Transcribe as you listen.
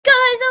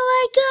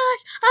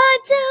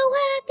I'm so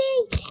happy!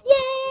 Yay!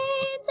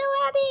 I'm so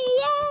happy!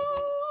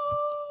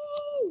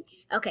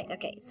 Yay!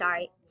 Okay,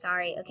 sorry,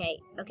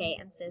 okay,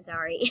 I'm so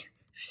sorry.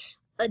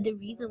 The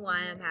reason why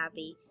I'm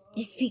happy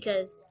is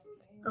because,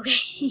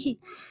 okay,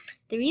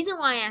 the reason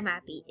why I'm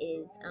happy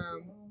is,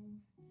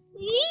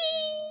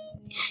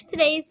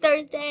 today is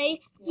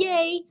Thursday,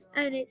 yay,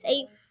 and it's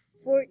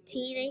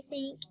 8:14, I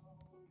think.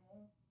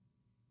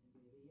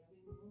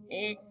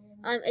 And,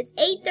 it's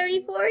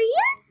 8:34, yay!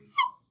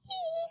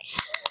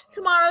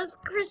 Tomorrow's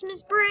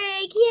Christmas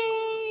break,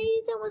 yay!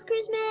 It's almost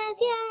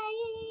Christmas,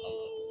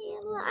 yay!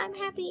 I'm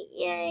happy,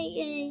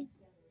 yay!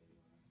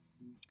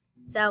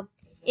 So,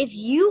 if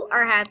you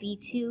are happy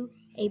too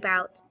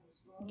about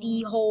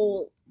the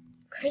whole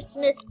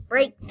Christmas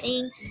break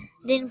thing,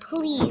 then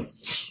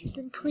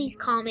please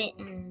comment,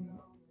 and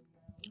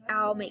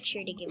I'll make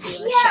sure to give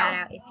you a shout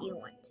out if you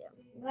want to.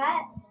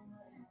 What?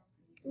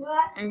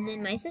 And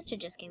then my sister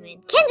just came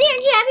in. Kenzie,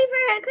 aren't you happy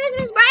for a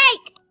Christmas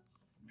break?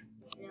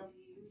 No.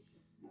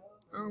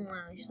 Oh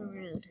wow, you're so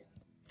rude.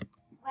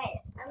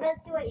 Wait,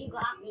 let's see what you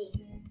got me.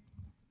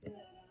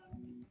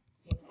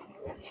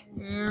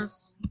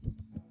 Yes.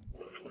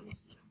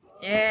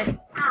 There.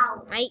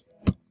 Ow. Right.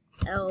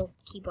 Oh,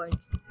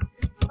 keyboards.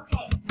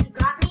 Okay, you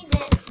got me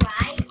this,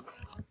 right?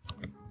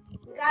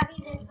 You got me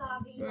this,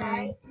 Sobby,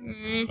 right?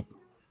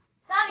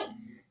 Sobby!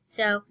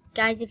 So,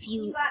 guys, if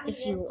you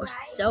this, are right?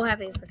 so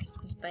happy for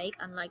Christmas break,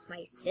 unlike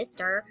my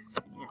sister,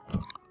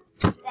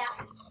 That.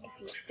 if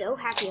you're so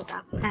happy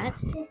about that,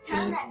 Just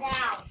turn that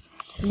down.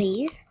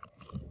 please,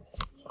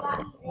 You got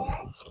me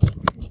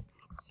this?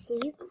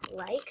 please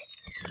like,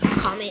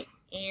 comment,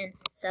 and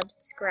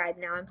subscribe.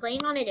 Now, I'm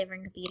playing on a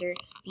different computer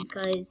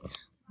because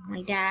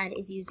my dad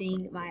is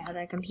using my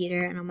other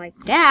computer, and I'm like,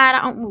 Dad,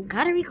 I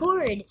gotta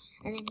record.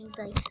 And then he's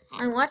like,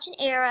 I'm watching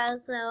Era,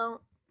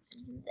 so,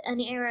 and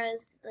Era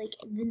is like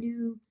the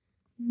new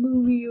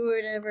movie or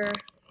whatever.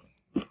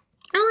 Oh,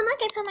 and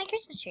look, I put my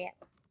Christmas tree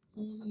up.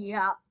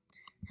 Yeah.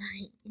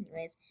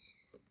 Anyways,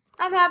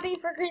 I'm happy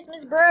for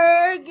Christmas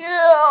break. Yeah,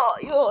 I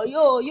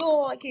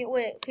can't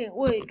wait.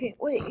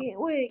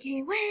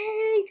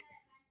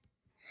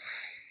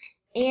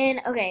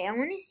 And, okay, I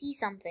want to see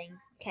something.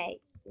 Okay,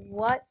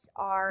 what's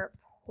our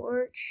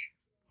porch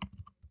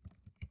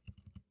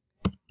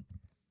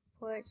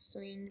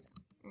swings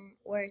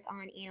worth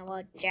on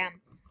Animal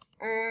Jam?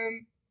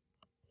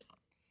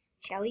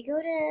 Shall we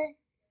go to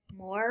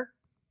more?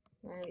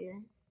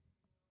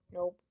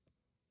 Nope.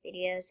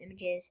 Videos,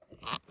 images.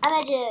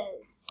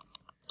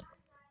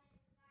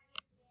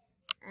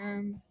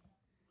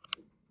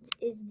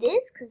 Is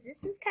this? Because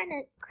this is kind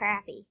of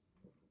crappy.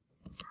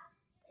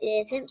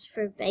 It attempts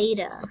for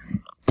beta.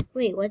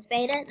 Wait, what's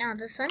beta? No,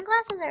 the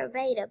sunglasses are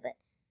beta, but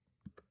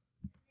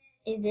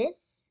is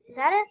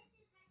that it?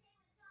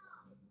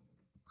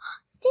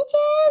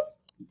 Stitches!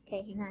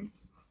 Okay, hang on.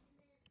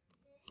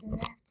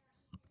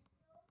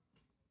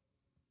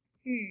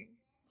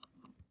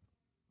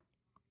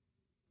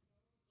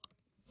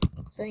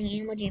 So the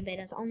Animal Jam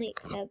beta is only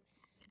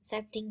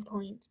accepting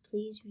points.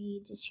 Please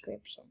read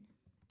description.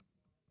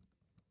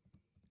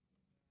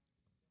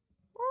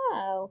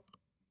 Oh,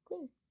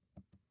 clear.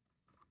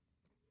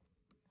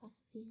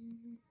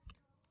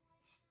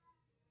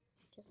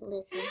 Just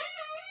listen.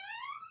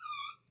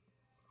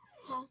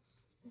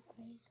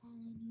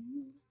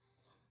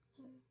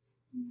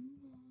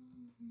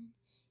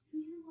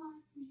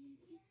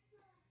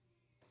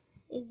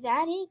 Is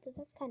that it? Because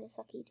that's kind of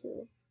sucky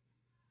too.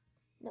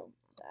 No, not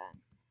that.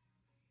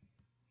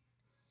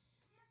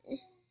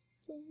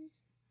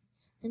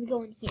 Let me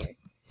go in here.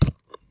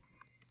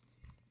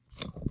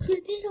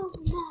 Tripping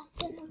over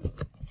myself.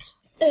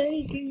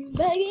 Aching,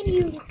 begging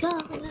you to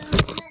come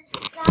out.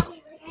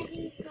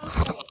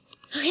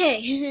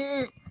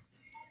 Okay.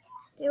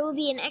 There will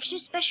be an extra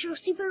special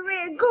super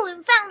rare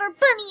golden founder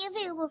bunny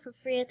available for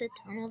free at the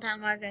Tunnel Town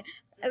Market.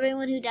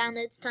 Everyone who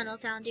downloads Tunnel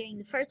Town during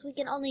the first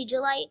weekend, only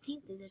July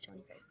 18th through the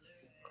 21st.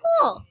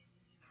 Cool.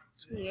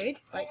 It's weird,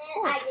 but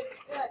cool.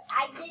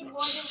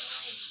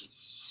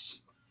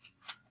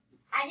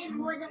 I did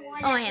more than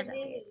one. Oh, I have that.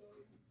 The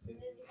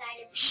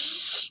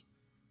movies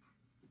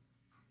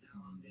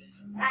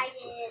I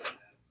did.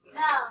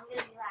 No, I'm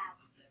gonna be loud.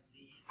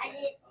 I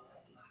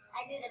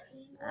did a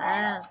pink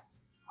one.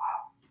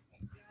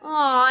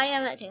 Oh, I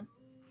have that too.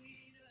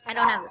 I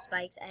don't have the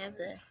spikes. I have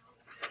the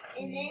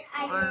And then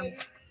I arm.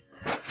 did.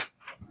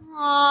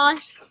 Oh,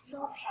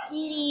 so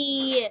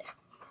pretty.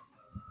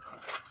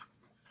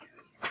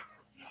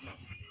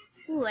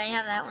 Ooh, I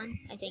have that one.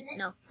 I think.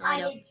 No, I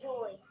don't. did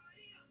joy.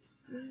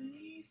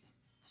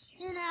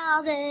 And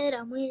now that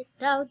I'm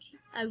without you,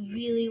 I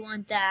really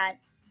want that.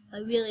 I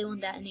really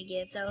want that in a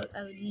gift. I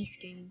would be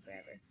screaming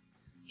forever.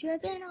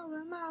 Tripping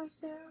over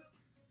myself.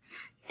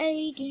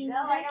 Aching. No,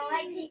 I don't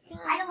like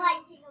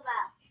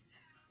Tinkerbell.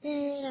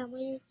 That I'm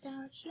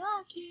without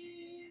your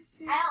kisses.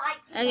 I don't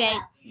like Tinkerbell. Okay,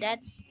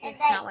 that's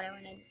not what I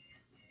wanted.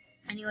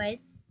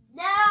 Anyways.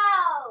 No.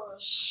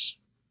 Shh.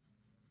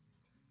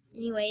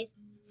 Anyways,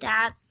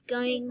 This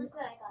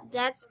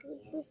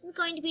is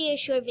going to be a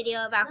short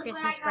video about Look what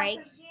Christmas I got break.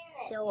 for Janet.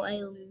 So I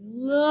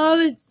love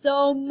it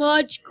so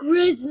much.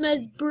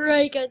 Christmas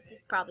break. This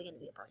is probably going to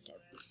be a part 2.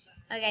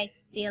 Okay,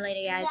 see you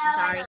later, guys. I'm sorry.